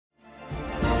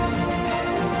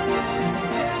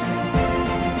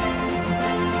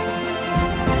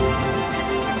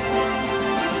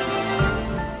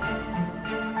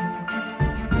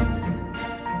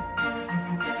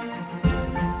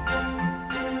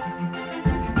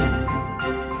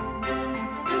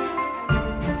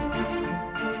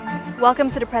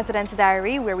Welcome to the President's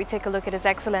Diary, where we take a look at His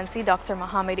Excellency Dr.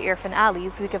 Mohamed Irfaan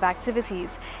Ali's week of activities.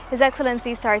 His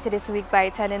Excellency started this week by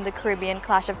attending the Caribbean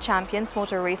Clash of Champions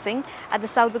motor racing at the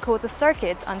South Dakota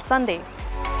Circuit on Sunday.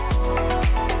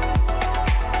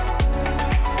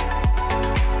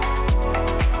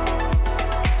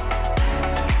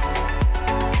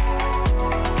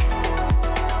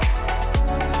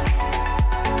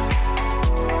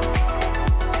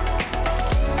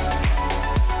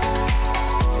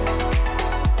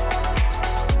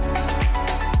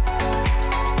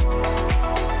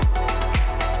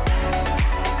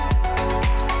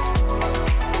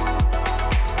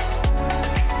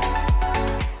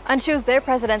 On Tuesday,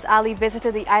 President Ali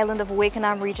visited the island of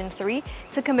Wakenham Region 3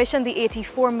 to commission the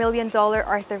 $84 million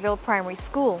Arthurville Primary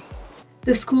School.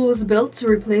 The school was built to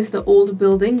replace the old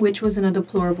building, which was in a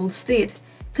deplorable state.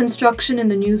 Construction in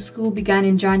the new school began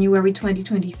in January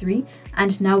 2023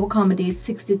 and now accommodates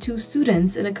 62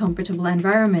 students in a comfortable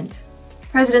environment.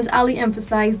 President Ali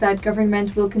emphasized that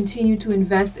government will continue to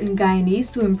invest in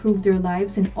Guyanese to improve their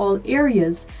lives in all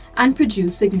areas and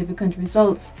produce significant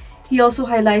results. He also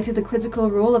highlighted the critical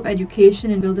role of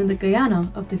education in building the Guyana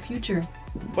of the future.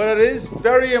 But it is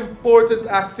very important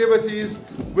activities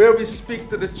where we speak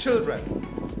to the children,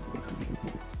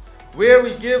 where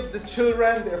we give the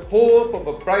children the hope of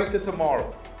a brighter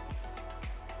tomorrow.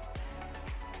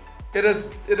 It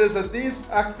is at these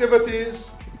activities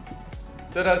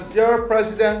that, as your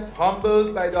president,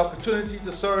 humbled by the opportunity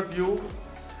to serve you,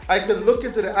 I can look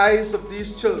into the eyes of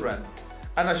these children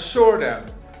and assure them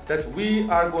that we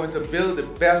are going to build the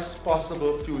best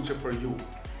possible future for you.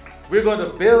 We're going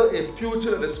to build a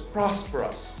future that is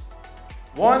prosperous,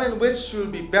 one in which you'll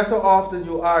be better off than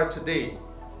you are today,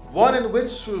 one in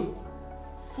which you'll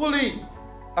fully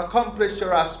accomplish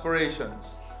your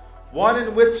aspirations, one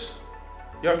in which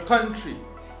your country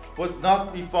would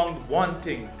not be found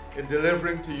wanting in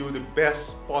delivering to you the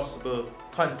best possible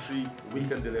country we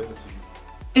can deliver to you.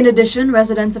 In addition,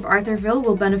 residents of Arthurville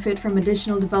will benefit from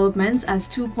additional developments as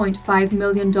 $2.5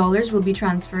 million will be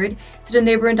transferred to the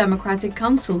Neighboring Democratic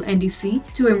Council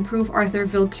 (NDC) to improve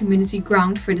Arthurville community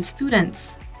ground for the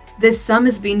students. This sum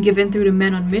is being given through the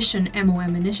Men on Mission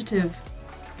MOM initiative.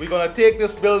 We're going to take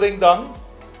this building down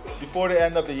before the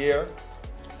end of the year,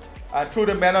 and through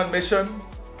the Men on Mission,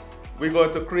 we're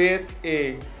going to create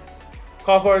a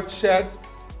covered shed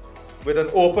with an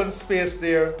open space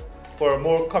there for a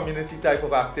more community type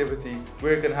of activity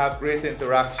where you can have great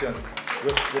interaction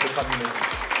with the community.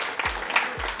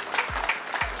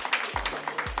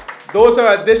 Those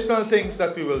are additional things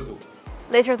that we will do.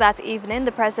 Later that evening,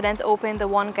 the President opened the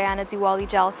One Guyana Diwali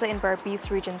Jalsa in Berbice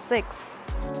Region 6.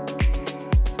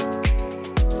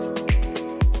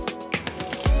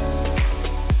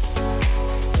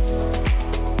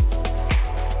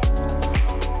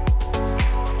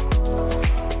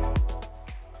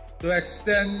 To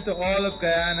extend to all of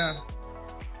Guyana,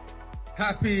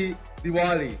 Happy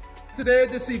Diwali. Today,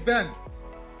 this event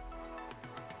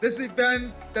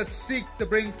that seeks to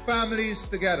bring families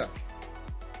together,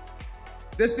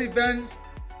 this event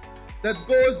that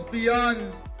goes beyond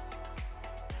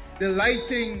the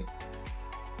lighting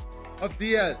of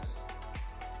diyas,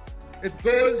 it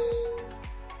goes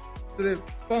to the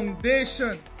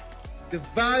foundation, the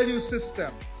value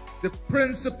system, the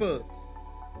principles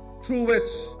through which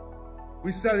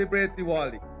we celebrate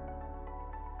Diwali.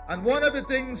 And one of the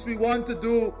things we want to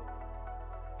do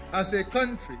as a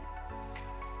country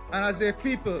and as a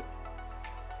people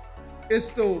is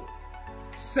to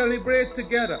celebrate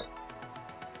together,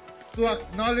 to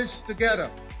acknowledge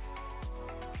together.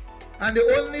 And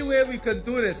the only way we can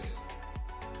do this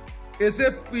is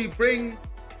if we bring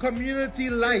community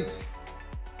life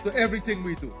to everything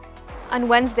we do. On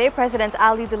Wednesday, President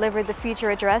Ali delivered the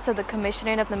feature address of the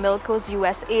commissioning of the Milko's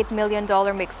US $8 million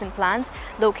mixing plant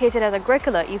located at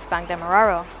Agricola, East Bank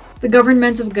Demerara. The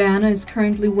government of Guyana is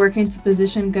currently working to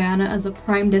position Guyana as a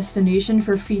prime destination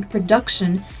for feed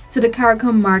production to the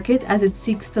CARICOM market as it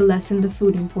seeks to lessen the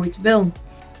food import bill.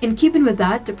 In keeping with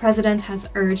that, the President has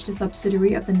urged a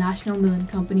subsidiary of the National Milling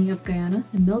Company of Guyana,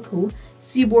 the Milko,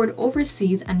 Seaboard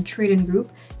Overseas and Trading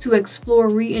Group, to explore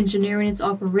re-engineering its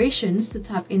operations to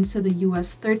tap into the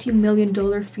US $30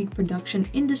 million feed production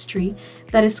industry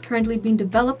that is currently being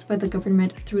developed by the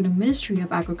government through the Ministry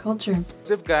of Agriculture.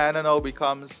 If Guyana now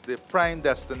becomes the prime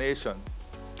destination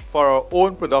for our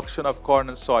own production of corn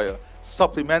and soya,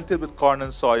 supplemented with corn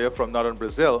and soya from northern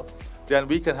Brazil, then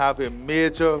we can have a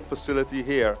major facility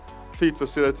here, feed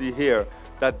facility here,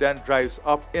 that then drives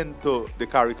up into the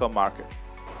CARICOM market.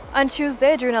 On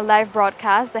Tuesday, during a live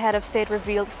broadcast, the head of state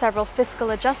revealed several fiscal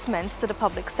adjustments to the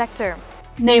public sector.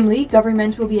 Namely,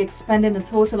 government will be expending a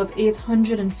total of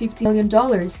 $850 million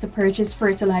to purchase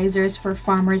fertilizers for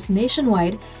farmers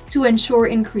nationwide to ensure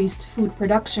increased food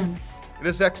production. It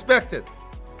is expected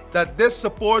that this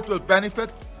support will benefit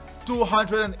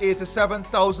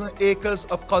 287,000 acres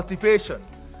of cultivation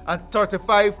and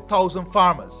 35,000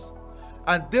 farmers,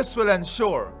 and this will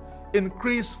ensure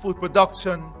increased food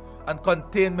production and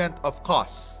containment of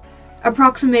costs.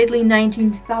 Approximately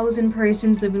 19,000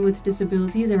 persons living with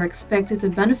disabilities are expected to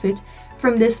benefit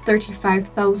from this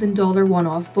 $35,000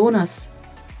 one-off bonus.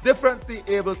 Differently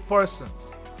abled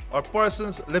persons or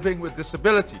persons living with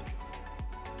disability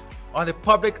on the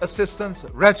Public Assistance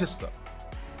Register,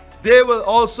 they will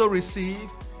also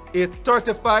receive a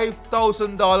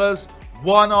 $35,000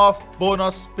 one-off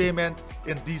bonus payment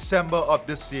in December of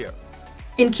this year.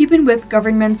 In keeping with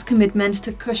government's commitment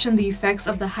to cushion the effects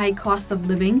of the high cost of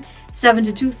living,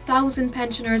 72,000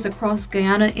 pensioners across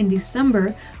Guyana in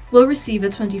December will receive a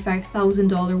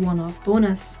 $25,000 one-off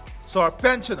bonus. So our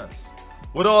pensioners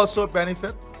would also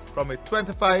benefit from a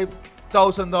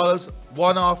 $25,000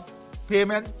 one-off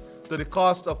payment to the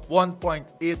cost of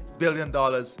 $1.8 billion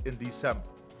in December.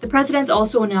 The President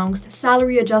also announced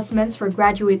salary adjustments for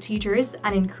graduate teachers,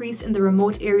 an increase in the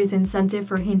remote areas incentive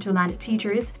for hinterland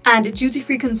teachers, and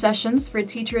duty-free concessions for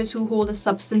teachers who hold a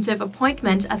substantive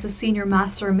appointment as a senior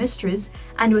master or mistress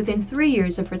and within 3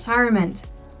 years of retirement.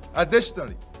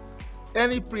 Additionally,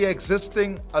 any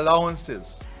pre-existing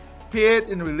allowances paid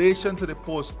in relation to the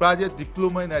postgraduate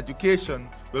diploma in education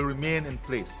will remain in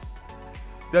place.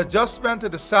 The adjustment to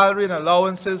the salary and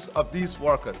allowances of these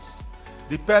workers,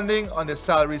 depending on the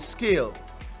salary scale,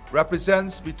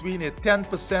 represents between a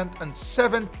 10% and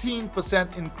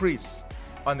 17% increase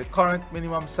on the current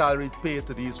minimum salary paid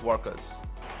to these workers.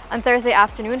 On Thursday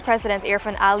afternoon, President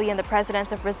Irfaan Ali and the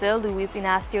President of Brazil, Luiz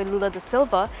Inácio Lula da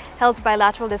Silva, held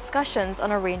bilateral discussions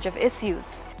on a range of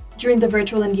issues. During the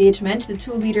virtual engagement, the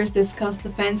two leaders discussed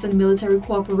defense and military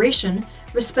cooperation,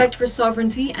 respect for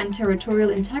sovereignty and territorial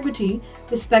integrity,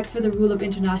 respect for the rule of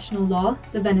international law,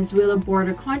 the Venezuela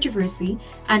border controversy,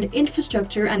 and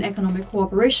infrastructure and economic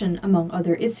cooperation, among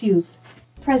other issues.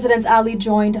 President Ali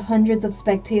joined hundreds of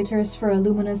spectators for a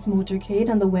luminous motorcade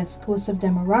on the west coast of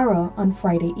Demerara on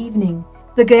Friday evening.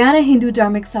 The Guyana Hindu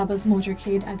Dharmic Sabha's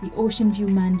motorcade at the Ocean View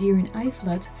Mandir in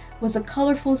Iflut was a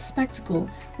colorful spectacle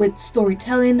with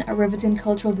storytelling, a riveting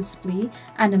cultural display,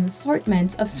 and an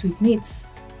assortment of sweetmeats.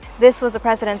 This was the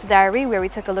President's Diary, where we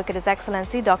took a look at His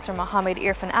Excellency Dr. Mohammed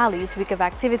Irfaan Ali's week of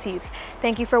activities.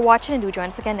 Thank you for watching, and do join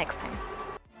us again next time.